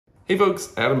Hey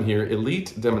folks, Adam here,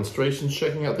 Elite Demonstrations,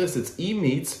 checking out this. It's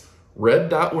EMEET's Red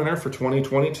Dot winner for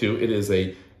 2022. It is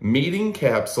a meeting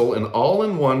capsule, an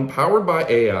all-in-one, powered by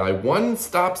AI,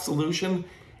 one-stop solution,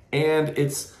 and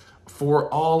it's for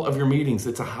all of your meetings.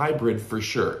 It's a hybrid for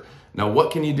sure. Now,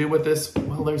 what can you do with this?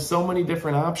 Well, there's so many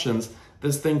different options.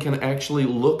 This thing can actually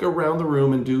look around the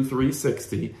room and do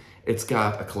 360. It's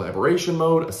got a collaboration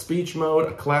mode, a speech mode,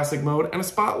 a classic mode, and a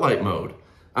spotlight mode.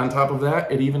 On top of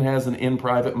that, it even has an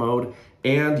in-private mode,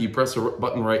 and you press a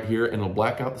button right here and it'll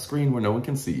black out the screen where no one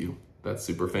can see you. That's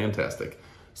super fantastic.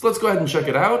 So let's go ahead and check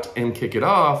it out and kick it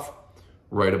off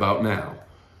right about now.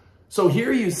 So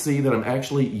here you see that I'm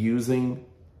actually using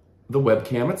the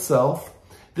webcam itself.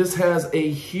 This has a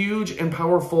huge and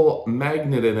powerful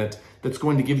magnet in it that's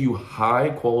going to give you high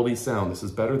quality sound. This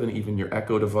is better than even your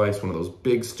Echo device, one of those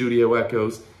big studio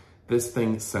Echoes. This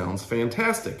thing sounds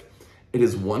fantastic. It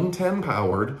is 110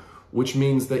 powered, which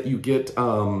means that you get,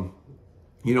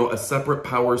 a separate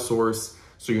power source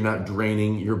so you're not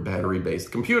draining your battery-based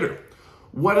computer.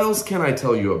 What else can I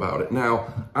tell you about it?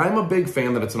 Now, I'm a big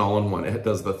fan that it's an all-in-one. It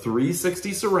does the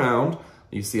 360 surround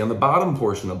you see on the bottom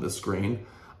portion of the screen,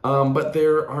 but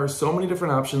there are so many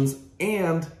different options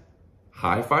and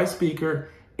hi-fi speaker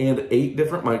and 8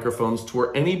 different microphones to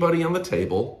where anybody on the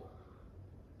table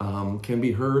can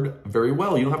be heard very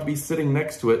well. You don't have to be sitting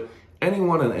next to it.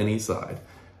 Anyone on any side.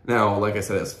 Now, like I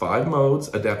said, it has 5 modes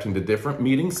adapting to different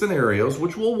meeting scenarios,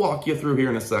 which we'll walk you through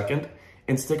here in a second,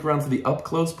 and stick around for the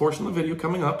up-close portion of the video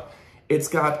coming up. It's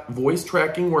got voice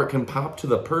tracking where it can pop to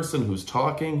the person who's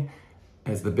talking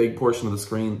as the big portion of the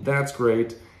screen. That's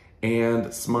great.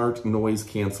 And smart noise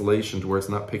cancellation to where it's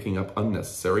not picking up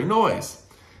unnecessary noise.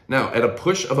 Now, at a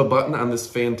push of a button on this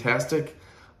fantastic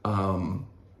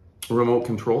remote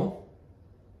control,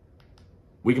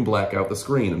 we can black out the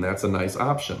screen, and that's a nice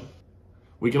option.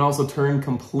 We can also turn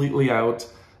completely out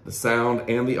the sound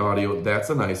and the audio. That's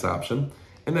a nice option.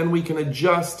 And then we can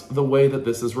adjust the way that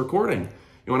this is recording.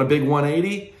 You want a big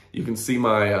 180? You can see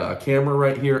my camera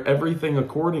right here, everything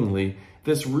accordingly.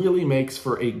 This really makes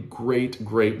for a great,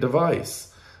 great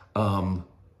device.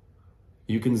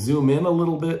 You can zoom in a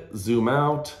little bit, zoom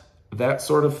out, that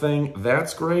sort of thing.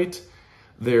 That's great.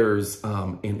 There's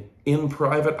an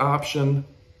in-private option.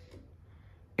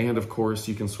 And of course,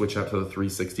 you can switch out to the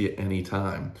 360 at any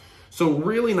time. So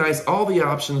really nice, all the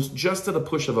options just at a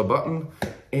push of a button,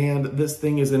 and this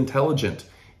thing is intelligent.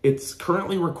 It's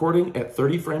currently recording at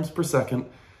 30 frames per second,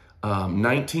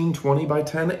 1920 by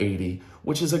 1080,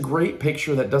 which is a great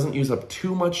picture that doesn't use up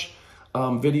too much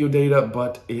video data,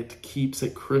 but it keeps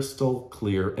it crystal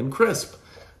clear and crisp.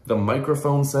 The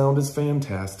microphone sound is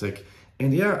fantastic,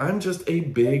 and yeah, I'm just a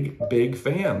big, big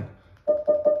fan.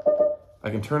 I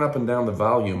can turn up and down the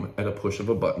volume at a push of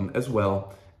a button as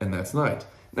well, and that's nice.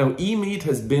 Now, EMEET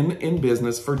has been in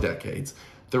business for decades.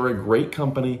 They're a great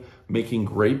company making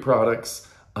great products.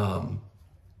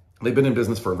 They've been in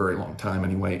business for a very long time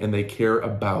anyway, and they care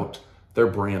about their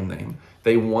brand name.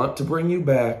 They want to bring you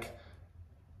back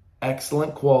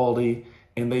excellent quality,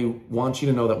 and they want you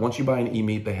to know that once you buy an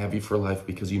EMEET, they have you for life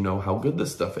because you know how good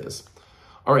this stuff is.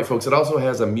 All right, folks, it also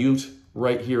has a mute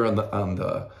right here on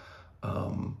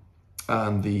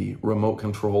the remote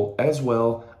control as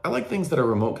well. I like things that are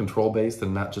remote control based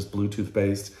and not just Bluetooth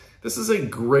based. This is a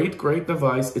great, great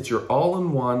device. It's your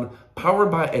all-in-one,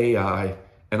 powered by AI,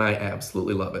 and I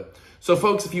absolutely love it. So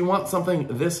folks, if you want something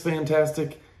this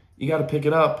fantastic, you got to pick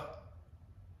it up.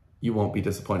 You won't be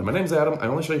disappointed. My name's Adam. I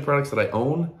only show you products that I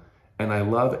own and I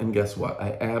love, and guess what?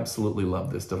 I absolutely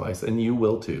love this device, and you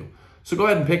will too. So go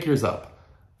ahead and pick yours up.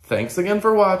 Thanks again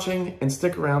for watching, and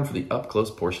stick around for the up-close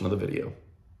portion of the video.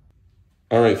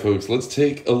 All right, folks, let's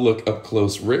take a look up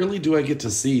close. Rarely do I get to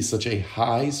see such a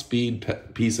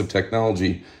high-speed piece of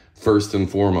technology first and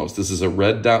foremost. This is a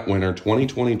Red Dot winner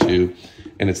 2022,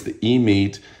 and it's the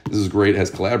EMEET. This is great. It has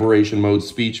collaboration mode,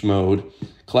 speech mode,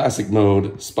 classic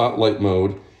mode, spotlight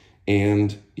mode,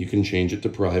 and you can change it to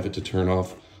private to turn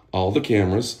off all the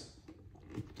cameras.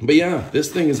 But yeah,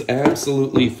 this thing is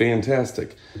absolutely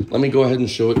fantastic. Let me go ahead and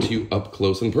show it to you up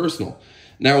close and personal.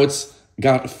 Now, it's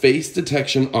got face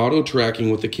detection, auto tracking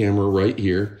with the camera right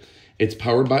here. It's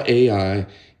powered by AI.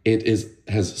 It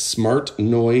has smart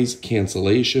noise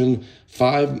cancellation,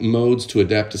 5 modes to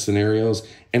adapt to scenarios,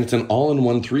 and it's an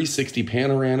all-in-one 360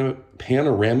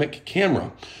 panoramic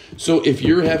camera. So if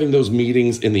you're having those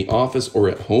meetings in the office or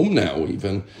at home now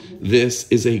even, this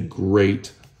is a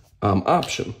great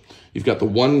option. You've got the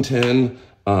 110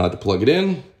 to plug it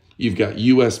in. You've got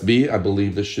USB. I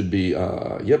believe this should be,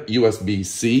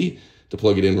 USB-C. To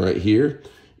plug it in right here.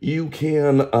 You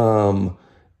can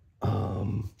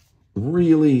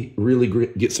really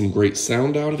get some great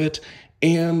sound out of it,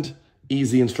 and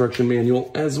easy instruction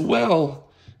manual, as well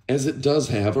as it does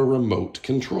have a remote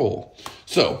control.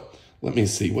 So let me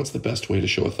see, what's the best way to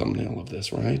show a thumbnail of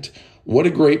this, right? What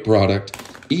a great product.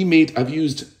 EMEET, I've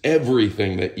used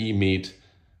everything that EMEET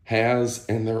has,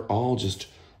 and they're all just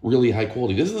really high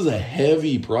quality. This is a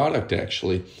heavy product,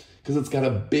 actually, because it's got a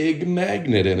big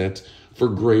magnet in it for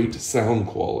great sound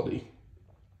quality.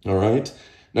 All right.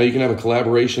 Now you can have a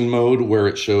collaboration mode where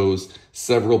it shows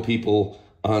several people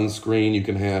on screen. You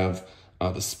can have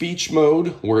the speech mode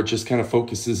where it just kind of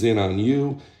focuses in on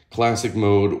you. Classic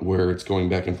mode where it's going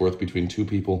back and forth between two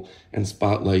people, and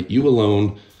spotlight you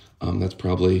alone. That's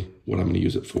probably what I'm going to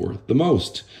use it for the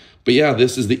most. But yeah,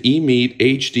 this is the EMEET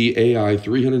HD AI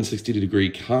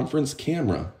 360-degree conference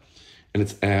camera, and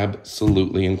it's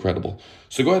absolutely incredible.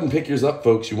 So go ahead and pick yours up,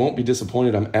 folks. You won't be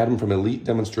disappointed. I'm Adam from EMEET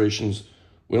Demonstrations.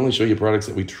 We only show you products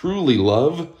that we truly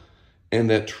love and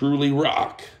that truly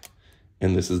rock.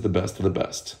 And this is the best of the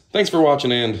best. Thanks for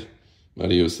watching, and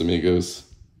adios, amigos.